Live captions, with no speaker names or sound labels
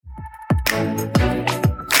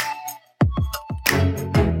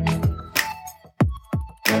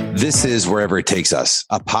This is Wherever It Takes Us,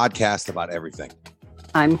 a podcast about everything.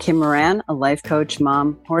 I'm Kim Moran, a life coach,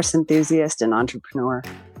 mom, horse enthusiast, and entrepreneur.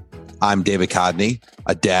 I'm David Codney,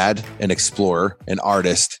 a dad, an explorer, an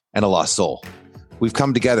artist, and a lost soul. We've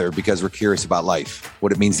come together because we're curious about life,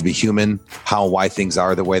 what it means to be human, how and why things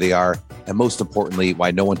are the way they are, and most importantly,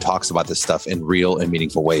 why no one talks about this stuff in real and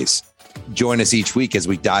meaningful ways. Join us each week as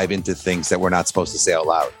we dive into things that we're not supposed to say out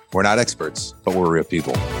loud. We're not experts, but we're real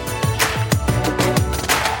people.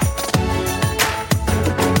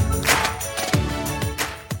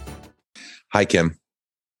 Hi, Kim.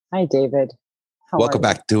 Hi, David. Welcome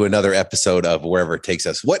back to another episode of Wherever It Takes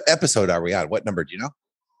Us. What episode are we on? What number do you know?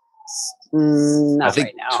 Not I think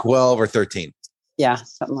right now. 12 or 13. Yeah,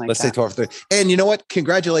 something like Let's that. say 12 or 13. And you know what?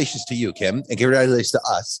 Congratulations to you, Kim, and congratulations to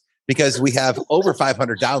us because we have over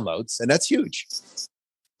 500 downloads, and that's huge.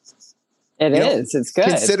 It is. It's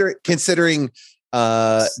good. Considering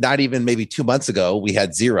not even maybe 2 months ago, we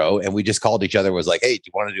had 0, and we just called each other and was like, hey, do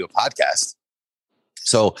you want to do a podcast?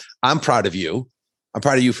 So I'm proud of you. I'm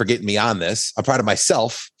proud of you for getting me on this. I'm proud of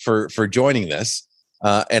myself for joining this.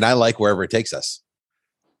 And I like Wherever It Takes Us.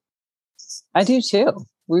 I do too.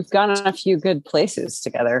 We've gone a few good places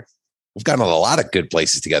together. We've gotten a lot of good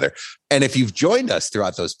places together. And if you've joined us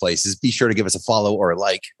throughout those places, be sure to give us a follow or a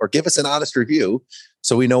like, or give us an honest review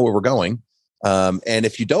so we know where we're going. And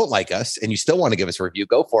if you don't like us and you still want to give us a review,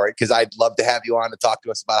 go for it. Because I'd love to have you on to talk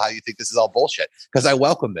to us about how you think this is all bullshit. Because I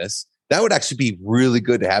welcome this. That would actually be really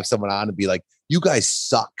good to have someone on and be like, you guys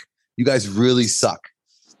suck. You guys really suck.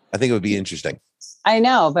 I think it would be interesting. I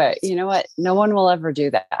know, but you know what? No one will ever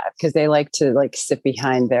do that because they like to sit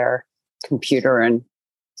behind their computer and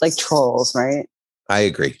like trolls, right? I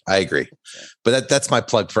agree. But that's my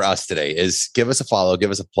plug for us today is give us a follow,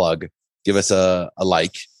 give us a plug, give us a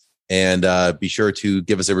like, and be sure to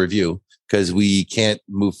give us a review because we can't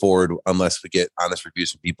move forward unless we get honest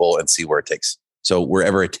reviews from people and see where it takes. So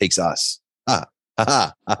wherever it takes us.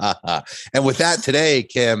 And with that today,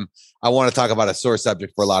 Kim, I want to talk about a sore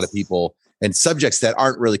subject for a lot of people and subjects that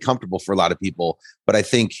aren't really comfortable for a lot of people. But I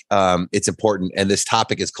think it's important. And this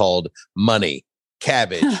topic is called money,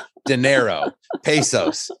 cabbage, dinero,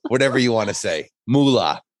 pesos, whatever you want to say.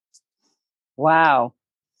 Moolah. Wow.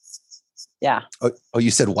 Yeah. Oh, you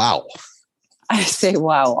said wow. I say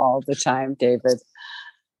wow all the time, David.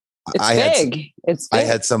 It's big. It's big. I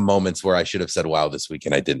had some moments where I should have said wow this week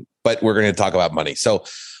and I didn't, but we're going to talk about money. So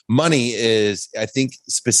money is, I think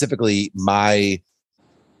specifically my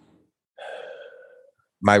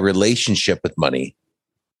relationship with money,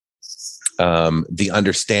 the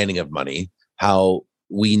understanding of money, how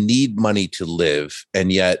we need money to live.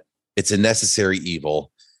 And yet it's a necessary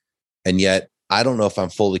evil. And yet I don't know if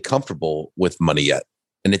I'm fully comfortable with money yet.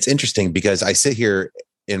 And it's interesting because I sit here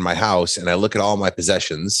in my house and I look at all my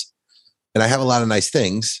possessions and I have a lot of nice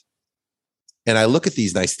things. And I look at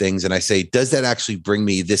these nice things and I say, does that actually bring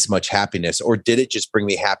me this much happiness? Or did it just bring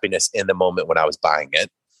me happiness in the moment when I was buying it?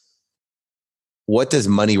 What does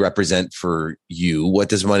money represent for you? What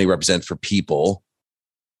does money represent for people?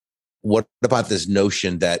 What about this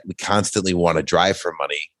notion that we constantly want to drive for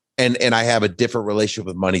money? And I have a different relationship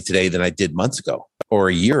with money today than I did months ago or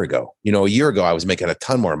a year ago. You know, a year ago, I was making a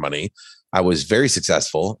ton more money. I was very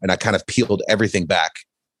successful and I kind of peeled everything back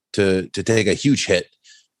to take a huge hit.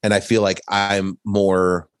 And I feel like I'm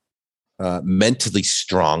more mentally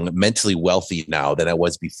strong, mentally wealthy now than I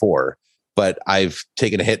was before. But I've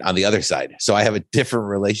taken a hit on the other side. So I have a different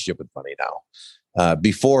relationship with money now.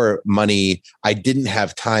 Before money, I didn't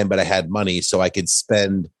have time, but I had money. So I could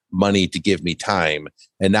spend money to give me time.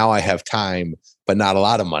 And now I have time, but not a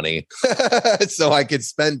lot of money. So I could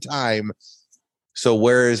spend time. So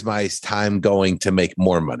where is my time going to make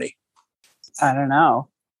more money? I don't know.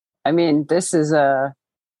 I mean, this is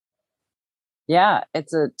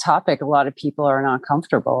it's a topic a lot of people are not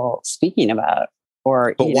comfortable speaking about,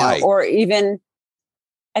 or, but why? Or even,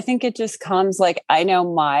 I think it just comes like, I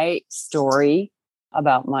know my story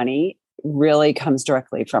about money really comes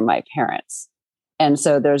directly from my parents. And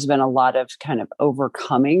so there's been a lot of kind of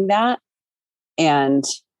overcoming that. And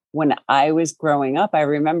when I was growing up, I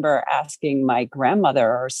remember asking my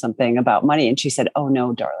grandmother or something about money. And she said, oh,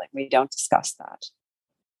 no, darling, we don't discuss that.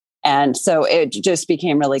 And so it just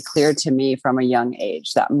became really clear to me from a young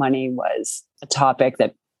age that money was a topic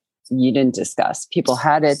that you didn't discuss. People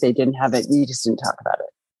had it, they didn't have it. You just didn't talk about it.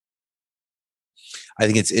 I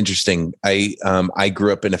think it's interesting. I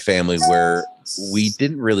grew up in a family where we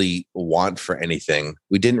didn't really want for anything.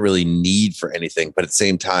 We didn't really need for anything, but at the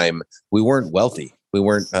same time, we weren't wealthy. We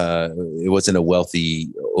weren't. It wasn't a wealthy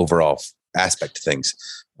overall aspect to things.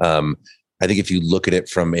 I think if you look at it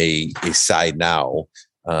from a side now,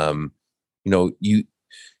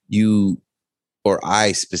 you or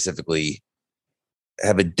I specifically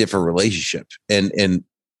have a different relationship. And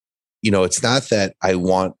it's not that I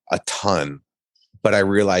want a ton, but I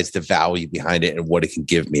realize the value behind it and what it can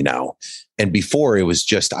give me now. And before it was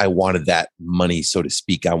just, I wanted that money, so to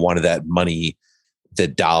speak. I wanted that money, the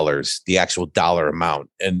dollars, the actual dollar amount.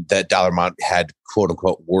 And that dollar amount had quote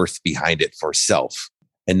unquote worth behind it for self.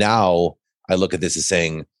 And now I look at this as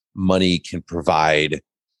saying money can provide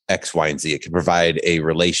X, Y, and Z. It can provide a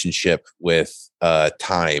relationship with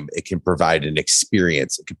time. It can provide an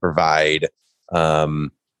experience. It can provide,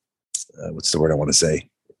 what's the word I want to say?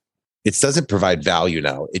 It doesn't provide value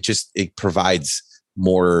now. It provides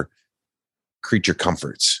more creature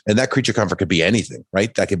comforts. And that creature comfort could be anything,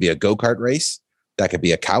 right? That could be a go-kart race. That could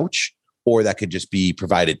be a couch, or that could just be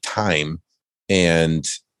provided time, and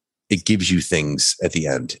it gives you things at the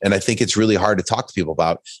end. And I think it's really hard to talk to people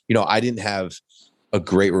about. I didn't have a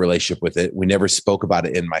great relationship with it. We never spoke about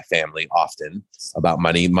it in my family often about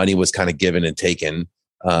money. Money was kind of given and taken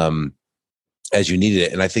as you needed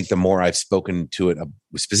it. And I think the more I've spoken to it,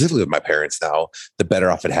 specifically with my parents now, the better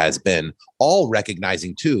off it has been. All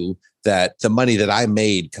recognizing too that the money that I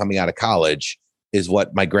made coming out of college is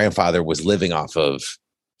what my grandfather was living off of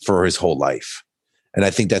for his whole life. And I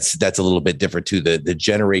think that's a little bit different too. The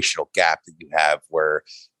generational gap that you have where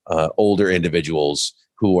older individuals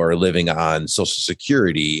who are living on Social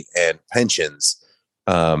Security and pensions,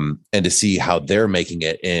 and to see how they're making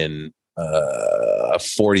it in a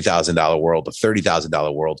 $40,000 world, a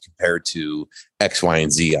 $30,000 world compared to X, Y,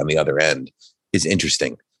 and Z on the other end is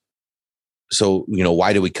interesting. So,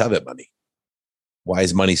 why do we covet money? Why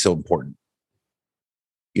is money so important?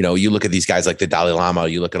 You look at these guys like the Dalai Lama,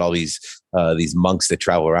 you look at all these monks that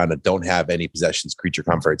travel around and don't have any possessions, creature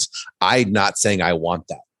comforts. I'm not saying I want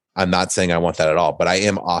that. I'm not saying I want that at all, but I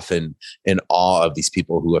am often in awe of these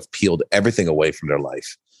people who have peeled everything away from their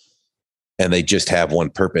life. And they just have one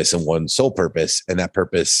purpose and one sole purpose. And that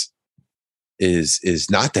purpose is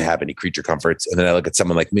not to have any creature comforts. And then I look at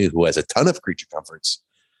someone like me who has a ton of creature comforts.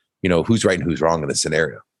 Who's right and who's wrong in this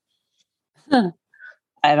scenario?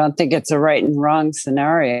 I don't think it's a right and wrong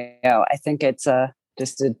scenario. I think it's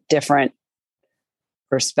just a different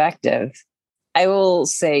perspective. I will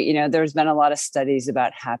say, there's been a lot of studies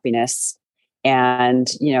about happiness. And,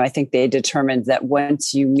 I think they determined that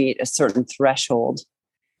once you meet a certain threshold,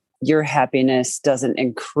 your happiness doesn't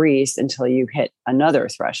increase until you hit another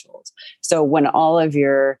threshold. So when all of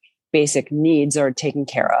your basic needs are taken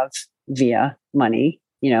care of via money,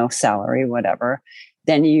 salary, whatever,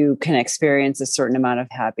 then you can experience a certain amount of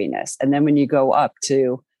happiness. And then when you go up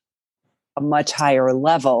to a much higher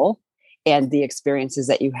level and the experiences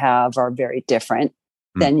that you have are very different,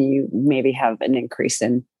 then you maybe have an increase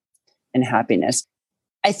in happiness.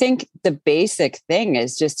 I think the basic thing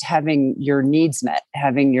is just having your needs met,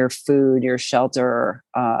 having your food, your shelter,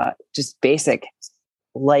 just basic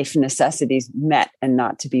life necessities met and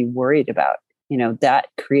not to be worried about. That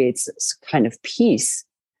creates this kind of peace.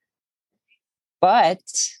 But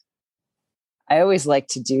I always like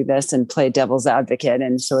to do this and play devil's advocate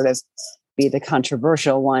and sort of be the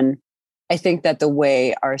controversial one. I think that the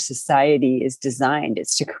way our society is designed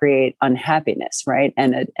is to create unhappiness, right?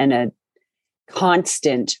 And a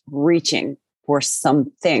constant reaching for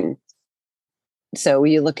something. So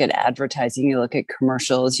you look at advertising, you look at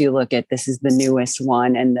commercials, you look at this is the newest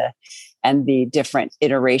one and the different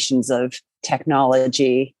iterations of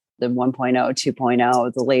technology, the 1.0,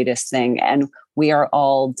 2.0, the latest thing. And we are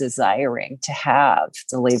all desiring to have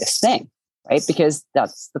the latest thing, right? Because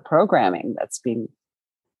that's the programming that's being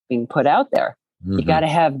put out there. Mm-hmm. You got to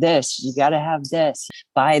have this. You got to have this.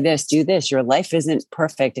 Buy this. Do this. Your life isn't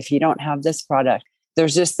perfect if you don't have this product.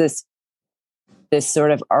 There's just this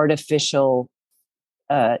sort of artificial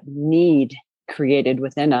need created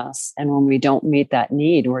within us, and when we don't meet that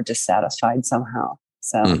need, we're dissatisfied somehow.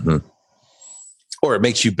 So, mm-hmm. Or it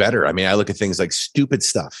makes you better. I mean, I look at things like stupid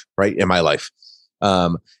stuff, right, in my life,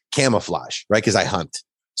 camouflage, right, because I hunt,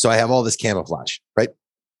 so I have all this camouflage, right.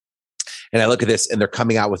 And I look at this and they're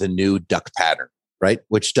coming out with a new duck pattern, right?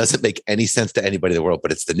 Which doesn't make any sense to anybody in the world,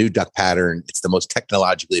 but it's the new duck pattern. It's the most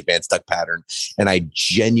technologically advanced duck pattern. And I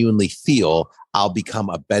genuinely feel I'll become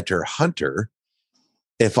a better hunter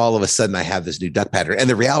if all of a sudden I have this new duck pattern. And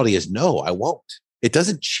the reality is, no, I won't. It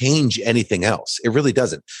doesn't change anything else. It really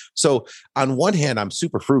doesn't. So on one hand, I'm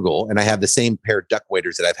super frugal and I have the same pair of duck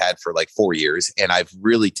waders that I've had for like 4 years. And I've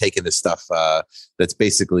really taken this stuff that's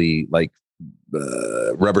basically like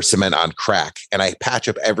rubber cement on crack, and I patch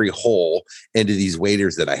up every hole into these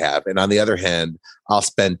waders that I have. And on the other hand, I'll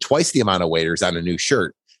spend twice the amount of waders on a new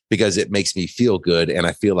shirt because it makes me feel good and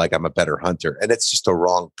I feel like I'm a better hunter. And it's just a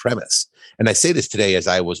wrong premise. And I say this today as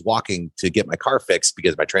I was walking to get my car fixed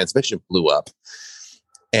because my transmission blew up.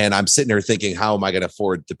 And I'm sitting there thinking, how am I going to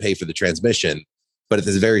afford to pay for the transmission? But at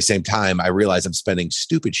the very same time, I realize I'm spending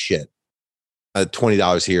stupid shit,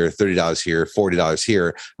 $20 here, $30 here, $40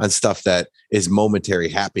 here on stuff that is momentary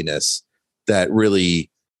happiness that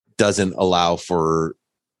really doesn't allow for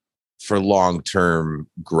long-term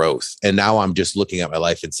growth. And now I'm just looking at my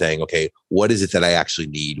life and saying, okay, what is it that I actually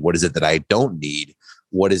need? What is it that I don't need?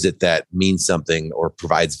 What is it that means something or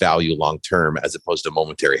provides value long-term as opposed to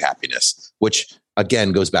momentary happiness, which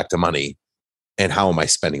again goes back to money. And how am I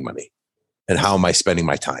spending money? And how am I spending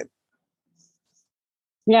my time?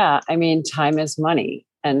 Yeah. I mean, time is money.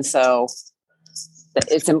 And so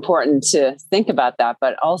it's important to think about that,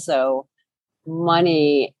 but also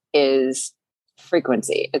money is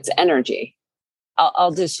frequency. It's energy.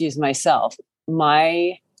 I'll just use myself.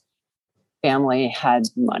 My family had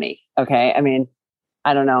money. Okay. I mean,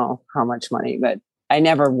 I don't know how much money, but I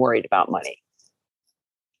never worried about money.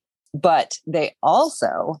 But they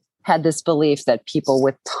also had this belief that people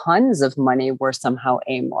with tons of money were somehow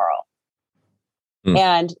amoral.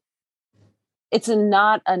 And it's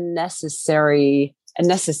not a necessarily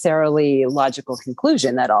logical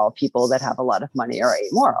conclusion that all people that have a lot of money are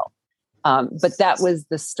amoral. But that was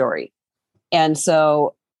the story. And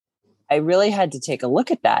so I really had to take a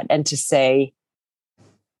look at that and to say,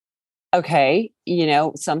 okay,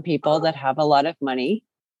 some people that have a lot of money,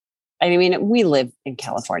 I mean, we live in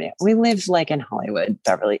California. We live like in Hollywood,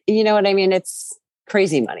 Beverly. You know what I mean? It's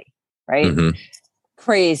crazy money, right? Mm-hmm.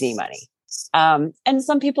 Crazy money. And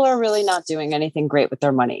some people are really not doing anything great with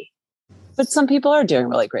their money, but some people are doing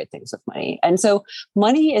really great things with money. And so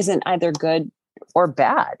money isn't either good or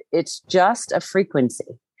bad. It's just a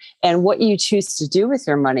frequency. And what you choose to do with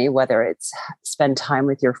your money, whether it's spend time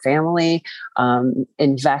with your family,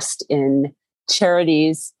 invest in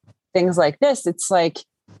charities, things like this, it's like,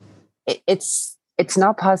 it's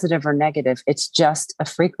not positive or negative. It's just a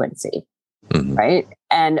frequency, right?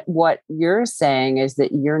 And what you're saying is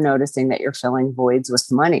that you're noticing that you're filling voids with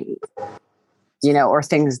money, or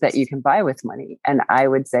things that you can buy with money. And I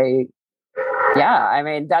would say, yeah, I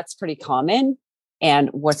mean, that's pretty common. And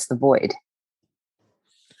what's the void?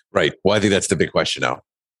 Right. Well, I think that's the big question now.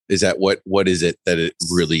 Is that what is it that it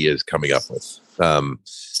really is coming up with? I'm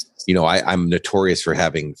notorious for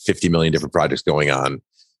having 50 million different projects going on,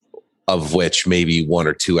 of which maybe one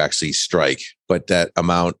or two actually strike. But that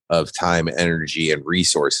amount of time, energy, and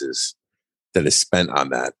resources that is spent on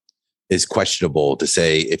that is questionable to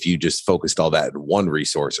say if you just focused all that in one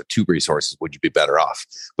resource or two resources, would you be better off?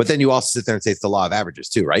 But then you also sit there and say it's the law of averages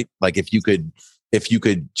too, right? Like if you could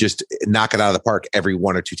just knock it out of the park every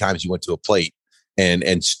one or two times you went to a plate and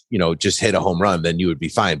just hit a home run, then you would be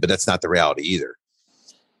fine. But that's not the reality either.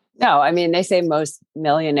 No, I mean, they say most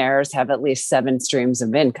millionaires have at least 7 streams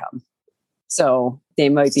of income. So they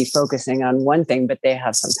might be focusing on one thing, but they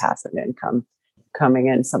have some passive income coming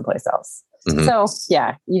in someplace else. Mm-hmm. So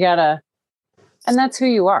yeah, and that's who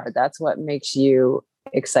you are. That's what makes you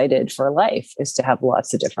excited for life, is to have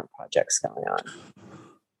lots of different projects going on.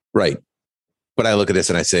 Right. But I look at this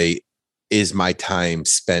and I say, is my time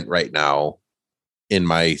spent right now in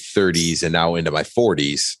my 30s and now into my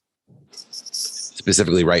 40s,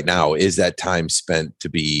 specifically right now, is that time spent to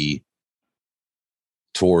be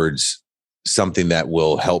towards something that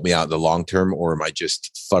will help me out in the long term, or am I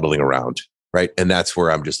just fuddling around? Right. And that's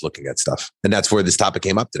where I'm just looking at stuff. And that's where this topic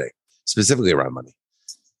came up today, specifically around money.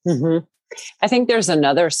 Mm-hmm. I think there's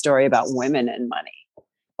another story about women and money,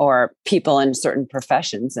 or people in certain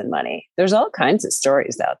professions and money. There's all kinds of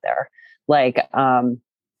stories out there, like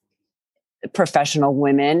professional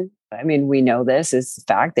women. I mean, we know this is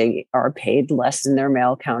fact. They are paid less than their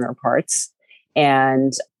male counterparts.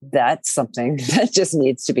 And that's something that just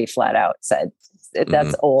needs to be flat out said.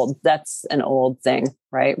 That's old. That's an old thing,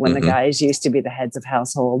 right? When the guys used to be the heads of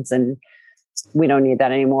households, and we don't need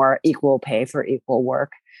that anymore. Equal pay for equal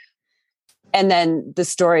work. And then the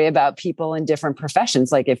story about people in different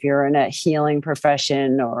professions, like if you're in a healing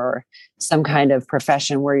profession or some kind of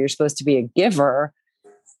profession where you're supposed to be a giver,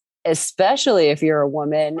 especially if you're a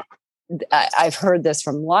woman, I've heard this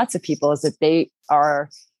from lots of people, is that they are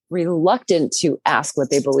reluctant to ask what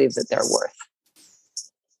they believe that they're worth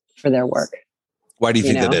for their work. Why do you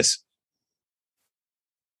think that is?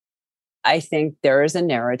 I think there is a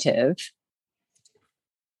narrative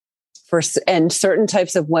and certain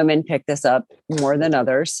types of women pick this up more than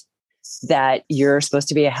others, that you're supposed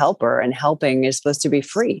to be a helper and helping is supposed to be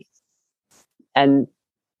free. And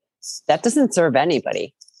that doesn't serve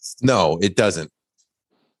anybody. No, it doesn't.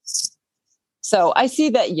 So I see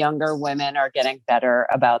that younger women are getting better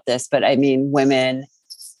about this, but I mean, women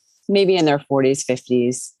maybe in their 40s,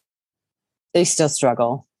 50s, they still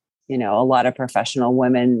struggle. You know, a lot of professional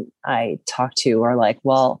women I talk to are like,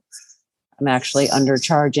 well, I'm actually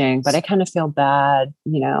undercharging, but I kind of feel bad,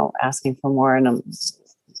 you know, asking for more. And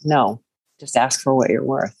no, just ask for what you're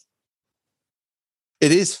worth.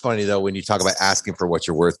 It is funny though, when you talk about asking for what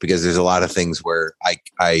you're worth, because there's a lot of things where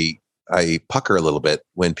I pucker a little bit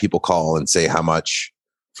when people call and say how much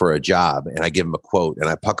for a job, and I give them a quote and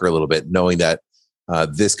I pucker a little bit, knowing that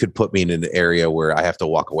this could put me in an area where I have to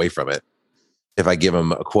walk away from it if I give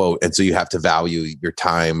them a quote. And so you have to value your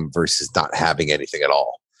time versus not having anything at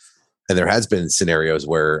all. And there has been scenarios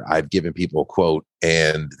where I've given people a quote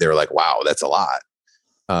and they're like, wow, that's a lot,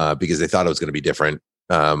 because they thought it was going to be different.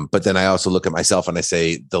 But then I also look at myself and I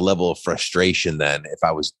say the level of frustration then, if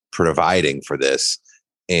I was providing for this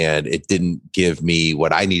and it didn't give me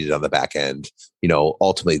what I needed on the back end, you know,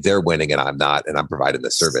 ultimately they're winning and I'm not, and I'm providing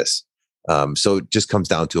the service. So it just comes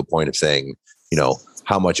down to a point of saying, you know,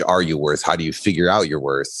 how much are you worth? How do you figure out your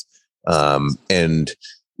worth? And,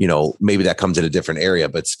 you know, maybe that comes in a different area,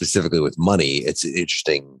 but specifically with money, it's an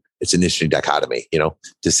interesting dichotomy, you know,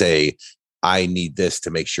 to say, I need this to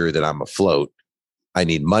make sure that I'm afloat. I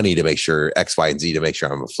need money to make sure X, Y, and Z to make sure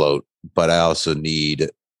I'm afloat, but I also need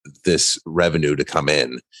this revenue to come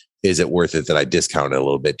in. Is it worth it that I discount it a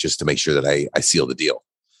little bit just to make sure that I seal the deal?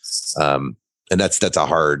 And that's a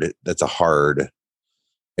hard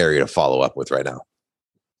area to follow up with right now.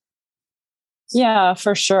 Yeah,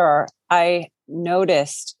 for sure. I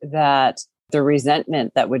noticed that the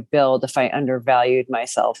resentment that would build if I undervalued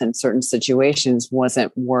myself in certain situations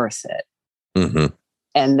wasn't worth it. Mm-hmm.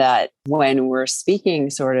 And that when we're speaking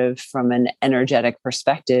sort of from an energetic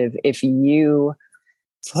perspective, if you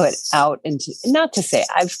put out into, not to say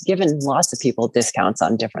I've given lots of people discounts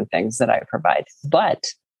on different things that I provide, but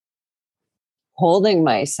holding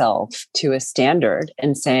myself to a standard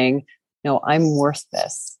and saying, no, I'm worth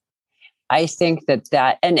this. I think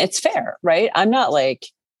that, and it's fair, right? I'm not like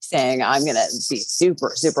saying I'm going to be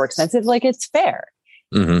super, super expensive. Like, it's fair.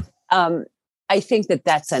 Mm-hmm. I think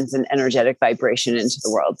that sends an energetic vibration into the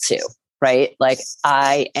world too, right? Like,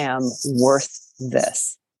 I am worth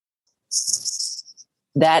this.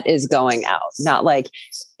 That is going out. Not like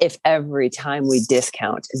if every time we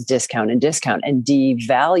discount and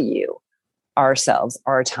devalue ourselves,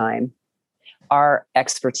 our time, our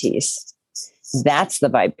expertise, that's the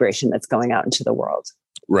vibration that's going out into the world.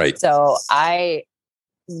 Right. So I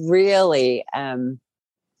really am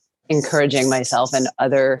encouraging myself and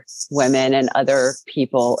other women and other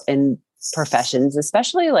people in professions,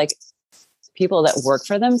 especially like people that work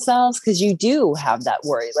for themselves, because you do have that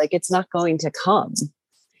worry. Like, it's not going to come,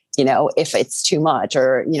 you know, if it's too much,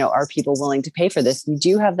 or, you know, are people willing to pay for this? You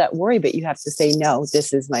do have that worry, but you have to say, no,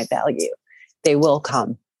 this is my value. They will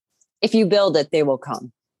come. If you build it, they will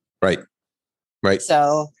come. Right. Right.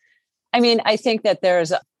 So, I mean, I think that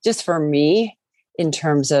there's, just for me, in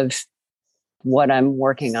terms of what I'm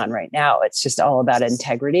working on right now, it's just all about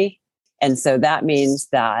integrity. And so that means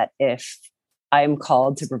that if I'm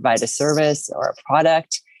called to provide a service or a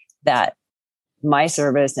product, that my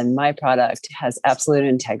service and my product has absolute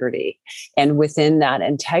integrity. And within that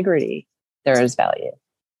integrity, there is value.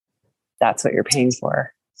 That's what you're paying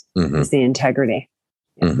for, mm-hmm. is the integrity.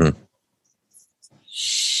 Yeah. Mm-hmm.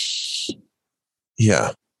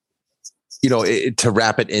 Yeah. You know, to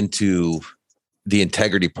wrap it into the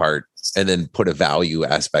integrity part and then put a value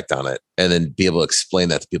aspect on it and then be able to explain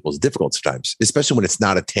that to people is difficult sometimes, especially when it's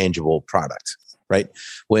not a tangible product, right?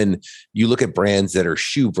 When you look at brands that are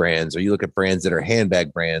shoe brands, or you look at brands that are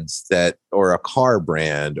handbag brands, that, or a car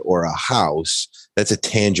brand or a house, that's a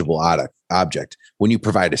tangible object. When you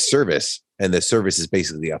provide a service, and the service is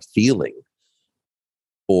basically a feeling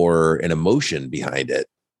or an emotion behind it,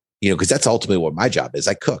 you know, because that's ultimately what my job is.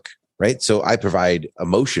 I cook, right? So I provide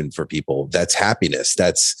emotion for people. That's happiness.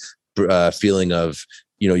 That's feeling of,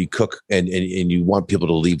 you know, you cook and you want people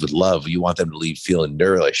to leave with love. You want them to leave feeling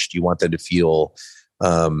nourished. You want them to feel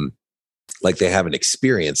like they have an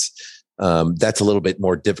experience. That's a little bit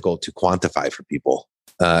more difficult to quantify for people.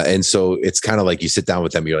 And so it's kind of like you sit down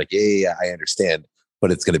with them, you're like, yeah, I understand,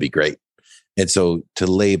 but it's going to be great. And so to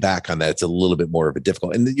lay back on that, it's a little bit more of a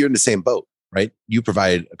difficult, and you're in the same boat, right? You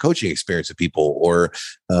provide a coaching experience to people, or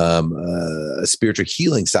a spiritual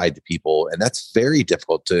healing side to people. And that's very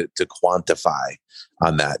difficult to quantify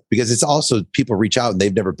on that, because it's also, people reach out and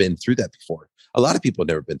they've never been through that before. A lot of people have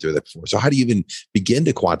never been through that before. So how do you even begin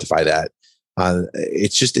to quantify that?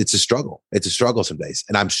 It's a struggle. It's a struggle some days.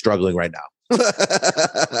 And I'm struggling right now.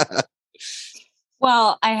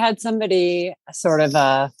 Well, I had somebody sort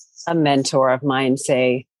of a mentor of mine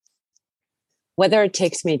say, whether it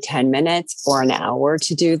takes me 10 minutes or an hour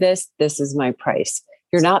to do this, this is my price.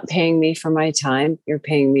 You're not paying me for my time. You're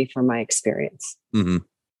paying me for my experience. Mm-hmm.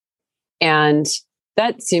 And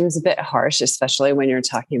that seems a bit harsh, especially when you're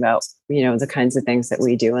talking about, the kinds of things that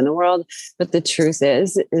we do in the world. But the truth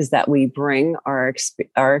is that we bring our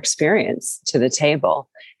experience to the table,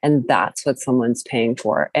 and that's what someone's paying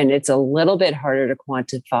for. And it's a little bit harder to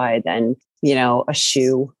quantify than, a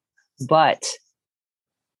shoe. But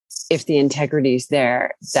if the integrity is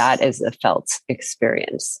there, that is a felt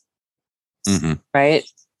experience. Mm-hmm. Right.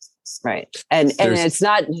 And it's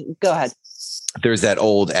not, go ahead. There's that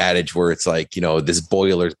old adage where it's like, this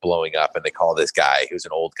boiler's blowing up and they call this guy who's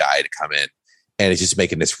an old guy to come in and it's just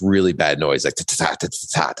making this really bad noise, like, so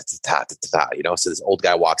this old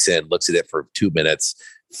guy walks in, looks at it for 2 minutes,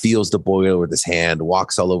 feels the boiler with his hand,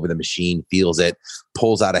 walks all over the machine, feels it,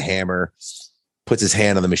 pulls out a hammer, puts his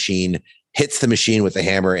hand on the machine, hits the machine with the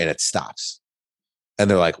hammer, and it stops. And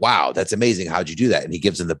they're like, wow, that's amazing. How'd you do that? And he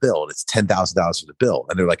gives them the bill, and it's $10,000 for the bill.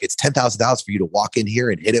 And they're like, it's $10,000 for you to walk in here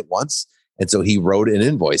and hit it once. And so he wrote an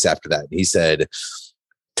invoice after that. He said,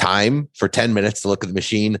 time for 10 minutes to look at the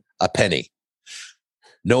machine, a penny.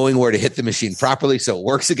 Knowing where to hit the machine properly so it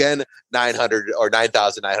works again, $900 or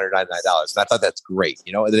 $9,999. And I thought that's great,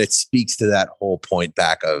 and then it speaks to that whole point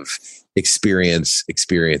back of experience,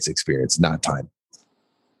 not time.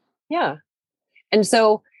 Yeah. And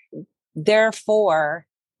so therefore,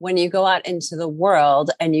 when you go out into the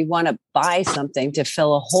world and you want to buy something to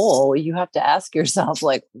fill a hole, you have to ask yourself,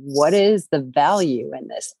 like, what is the value in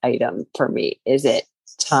this item for me? Is it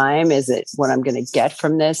time? Is it what I'm going to get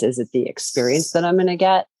from this? Is it the experience that I'm going to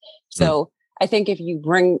get? So I think if you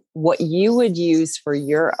bring what you would use for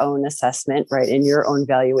your own assessment, right, and your own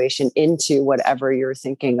valuation into whatever you're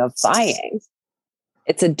thinking of buying,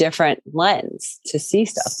 it's a different lens to see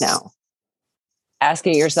stuff now.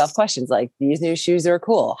 Asking yourself questions like, these new shoes are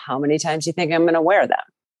cool. How many times do you think I'm going to wear them?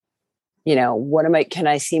 Can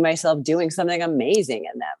I see myself doing something amazing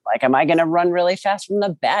in them? Like, am I going to run really fast from the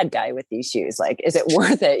bad guy with these shoes? Like, is it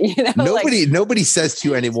worth it? Nobody says to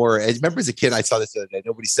you anymore. I remember as a kid, I saw this the other day.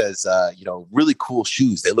 Nobody says, really cool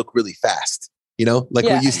shoes. They look really fast, we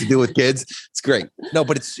used to do with kids. It's great. No,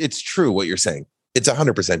 but it's true what you're saying. It's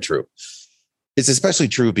 100% true. It's especially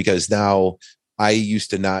true because now I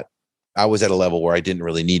was at a level where I didn't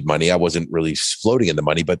really need money. I wasn't really floating in the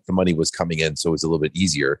money, but the money was coming in. So it was a little bit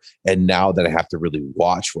easier. And now that I have to really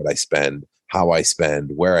watch what I spend, how I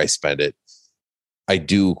spend, where I spend it, I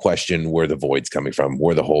do question where the void's coming from,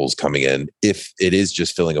 where the hole's coming in. If it is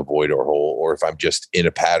just filling a void or hole, or if I'm just in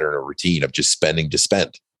a pattern or routine of just spending to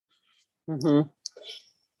spend. Mm-hmm.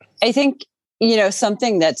 I think,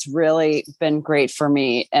 something that's really been great for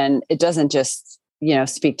me, and it doesn't just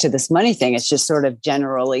speak to this money thing. It's just sort of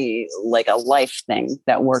generally like a life thing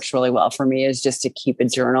that works really well for me, is just to keep a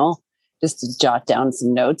journal, just to jot down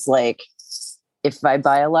some notes. Like, if I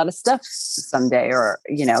buy a lot of stuff someday, or,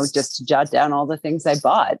 just to jot down all the things I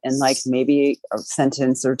bought, and like maybe a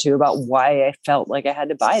sentence or two about why I felt like I had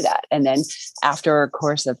to buy that. And then after a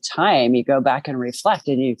course of time, you go back and reflect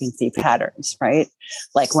and you can see patterns, right?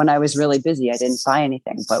 Like, when I was really busy, I didn't buy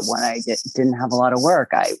anything, but when I didn't have a lot of work,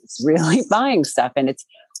 I was really buying stuff. And it's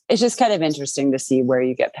just kind of interesting to see where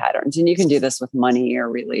you get patterns. And you can do this with money or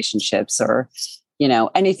relationships or,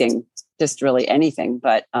 anything, just really anything.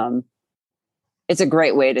 But, it's a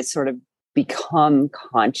great way to sort of become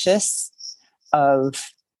conscious of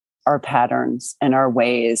our patterns and our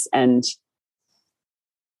ways, and,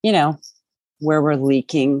 where we're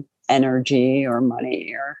leaking energy or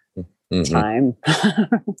money or time,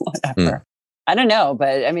 whatever. I don't know,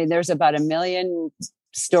 but I mean, there's about 1 million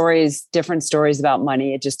stories, different stories about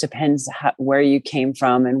money. It just depends where you came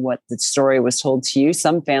from and what the story was told to you.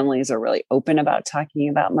 Some families are really open about talking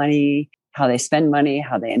about money, how they spend money,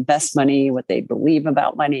 how they invest money, what they believe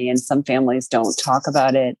about money. And some families don't talk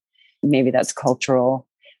about it. Maybe that's cultural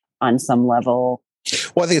on some level.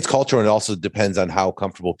 Well, I think it's cultural, and it also depends on how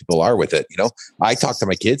comfortable people are with it. I talk to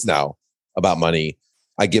my kids now about money.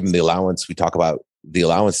 I give them the allowance. We talk about the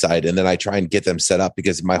allowance side, and then I try and get them set up,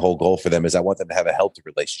 because my whole goal for them is I want them to have a healthy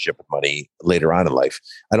relationship with money later on in life.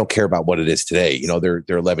 I don't care about what it is today. They're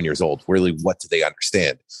 11 years old. Really, what do they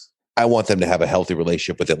understand? I want them to have a healthy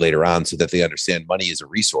relationship with it later on, so that they understand money is a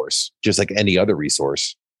resource, just like any other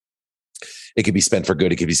resource. It could be spent for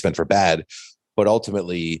good. It could be spent for bad. But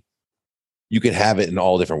ultimately, you can have it in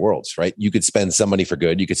all different worlds, right? You could spend some money for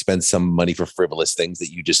good. You could spend some money for frivolous things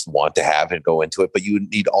that you just want to have and go into it. But you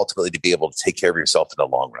need ultimately to be able to take care of yourself in the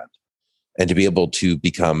long run, and to be able to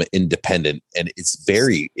become independent. And it's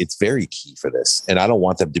very key for this. And I don't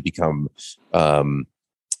want them to become,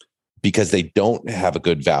 because they don't have a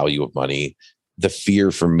good value of money, the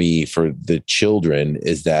fear for me, for the children,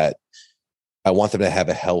 is that I want them to have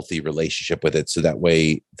a healthy relationship with it. So that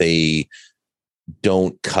way they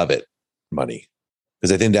don't covet money.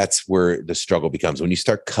 Because I think that's where the struggle becomes. When you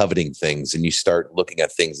start coveting things and you start looking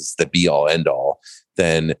at things as the be all end all,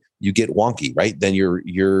 then you get wonky, right? Then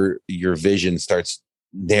your vision starts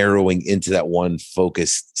narrowing into that one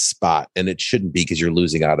focused spot. And it shouldn't be, because you're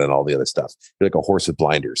losing out on all the other stuff. You're like a horse with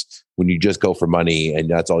blinders. When you just go for money and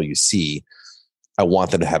that's all you see, I want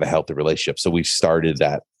them to have a healthy relationship. So we started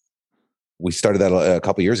that a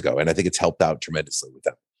couple of years ago. And I think it's helped out tremendously with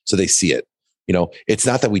them. So they see it. It's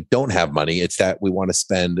not that we don't have money. It's that we want to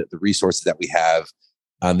spend the resources that we have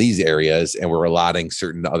on these areas, and we're allotting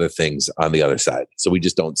certain other things on the other side. So we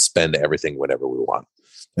just don't spend everything whenever we want.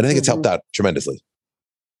 And I think it's helped out tremendously.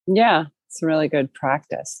 Yeah, it's a really good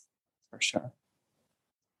practice for sure.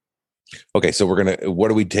 Okay, so what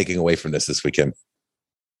are we taking away from this weekend?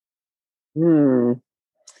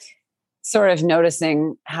 Sort of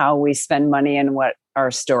noticing how we spend money and what our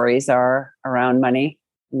stories are around money.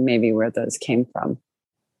 Maybe where those came from.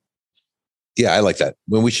 Yeah, I like that.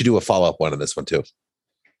 Well, we should do a follow-up one on this one too.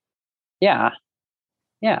 Yeah.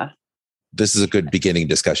 This is a good beginning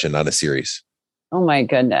discussion on a series. Oh my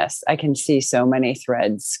goodness. I can see so many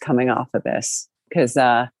threads coming off of this because,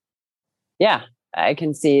 I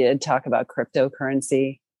can see it talk about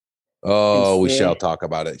cryptocurrency. Oh, we shall talk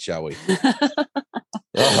about it, shall we?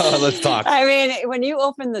 Let's talk. I mean, when you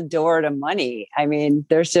open the door to money,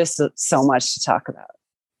 there's just so much to talk about.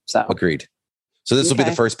 So agreed. So this will be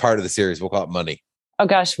the first part of the series. We'll call it money. Oh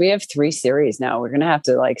gosh, we have 3 series now. We're going to have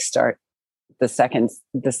to start the second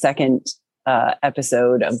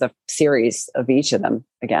episode of the series of each of them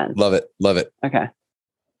again. Love it. Okay.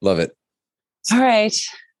 Love it. All right.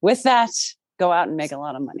 With that, go out and make a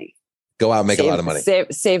lot of money. Go out and make a lot of money.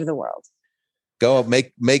 Save the world. Go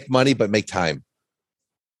make money, but make time.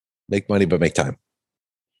 Make money, but make time.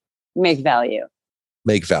 Make value.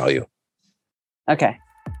 Make value. Okay.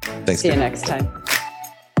 Thanks. See you next time.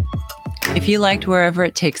 If you liked Wherever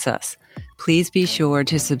It Takes Us, please be sure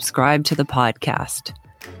to subscribe to the podcast.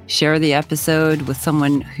 Share the episode with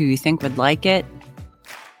someone who you think would like it.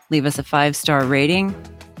 Leave us a 5-star rating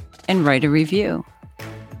and write a review.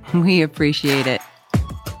 We appreciate it.